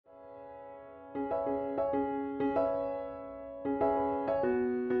We're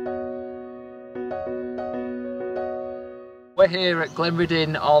here at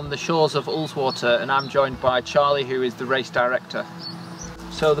Glenriddin on the shores of Ullswater, and I'm joined by Charlie, who is the race director.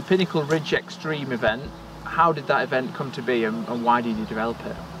 So the Pinnacle Ridge Extreme event, how did that event come to be and why did you develop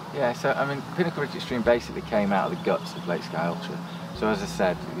it? Yeah, so I mean, Pinnacle Ridge Extreme basically came out of the guts of Lake Skye Ultra. So as I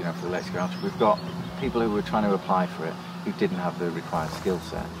said, you know, for the Lake Skye Ultra, we've got people who were trying to apply for it who didn't have the required skill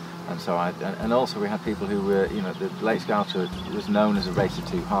set. And so and also we had people who were, you know, the Lake Skye Ultra was known as a race of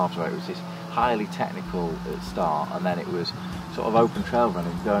two halves, right? It was this highly technical at start, and then it was sort of open trail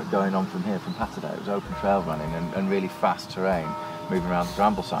running going on from here, from Patterdale. It was open trail running and really fast terrain, moving around the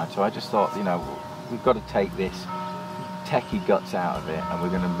scramble side. So I just thought, you know, we've got to take this techie guts out of it, and we're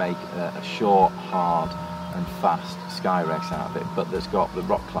going to make a short, hard and fast sky race out of it, but that's got the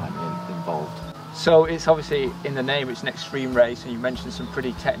rock climbing involved. So it's obviously in the name, it's an extreme race, and you mentioned some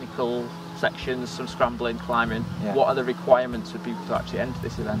pretty technical sections, some scrambling, climbing. Yeah. What are the requirements for people to actually enter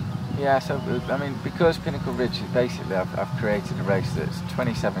this event? Yeah, so I mean, because Pinnacle Ridge is basically, I've created a race that's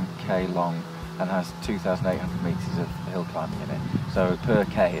 27k long and has 2,800 metres of hill climbing in it. So per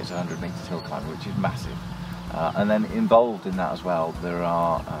k it's 100 metres hill climbing, which is massive. And then involved in that as well, there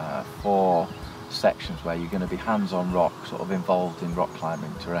are 4 sections where you're going to be hands-on rock, sort of involved in rock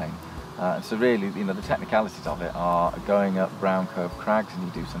climbing terrain. So really, you know, the technicalities of it are going up brown curved crags, and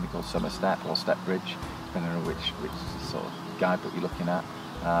you do something called summer step or step bridge, depending on which sort of guidebook you're looking at.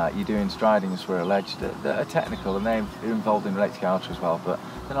 You're doing striding and swirl ledge that are technical, and they're involved in Lake Skye Ultra as well, but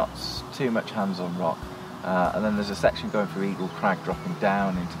they're not too much hands-on rock. And then there's a section going through Eagle Crag, dropping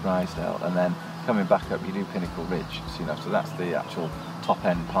down into Grisdale, and then coming back up you do Pinnacle Ridge. So, you know, so that's the actual top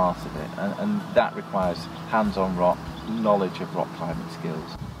end part of it, and that requires hands-on rock, knowledge of rock climbing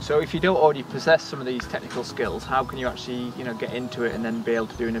skills. So if you don't already possess some of these technical skills, how can you actually, you know, get into it and then be able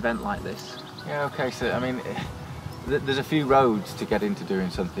to do an event like this? Yeah, okay, so I mean, there's a few roads to get into doing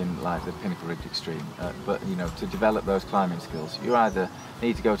something like the Pinnacle Ridge Extreme, but you know, to develop those climbing skills, you either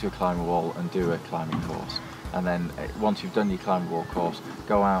need to go to a climbing wall and do a climbing course, and then once you've done your climbing wall course,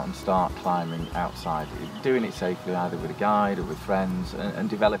 go out and start climbing outside, doing it safely either with a guide or with friends, and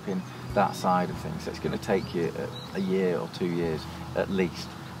developing that side of things. So it's going to take you a year or 2 years at least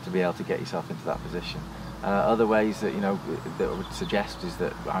to be able to get yourself into that position. Other ways that, you know, that I would suggest is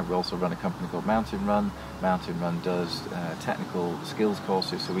that I also run a company called Mountain Run. Mountain Run does technical skills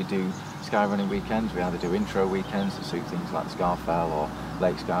courses, so we do sky running weekends. We either do intro weekends that suit things like the Scarfell or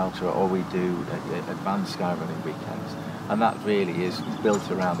Lake Skye Ultra, or we do advanced sky running weekends. And that really is built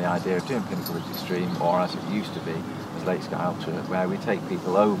around the idea of doing Pinnacle Ridge Extreme, or as it used to be, as Lake Skye Ultra, where we take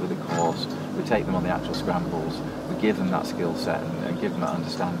people over the course, we take them on the actual scrambles, we give them that skill set and give them that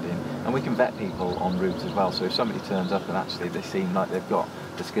understanding, and we can vet people en route as well. So if somebody turns up and actually they seem like they've got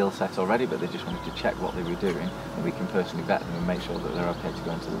the skill set already, but they just wanted to check what they were doing, and we can personally vet them and make sure that they're okay to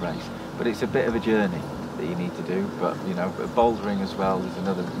go into the race. But it's a bit of a journey that you need to do, but you know, bouldering as well is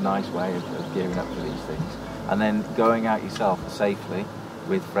another nice way of gearing up for these things. And then going out yourself safely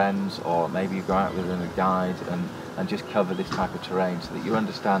with friends, or maybe you go out with a guide and just cover this type of terrain so that you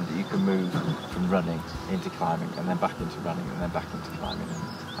understand that you can move from running into climbing, and then back into running, and then back into climbing.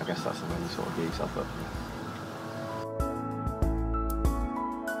 And I guess that's the way you sort of gear yourself up.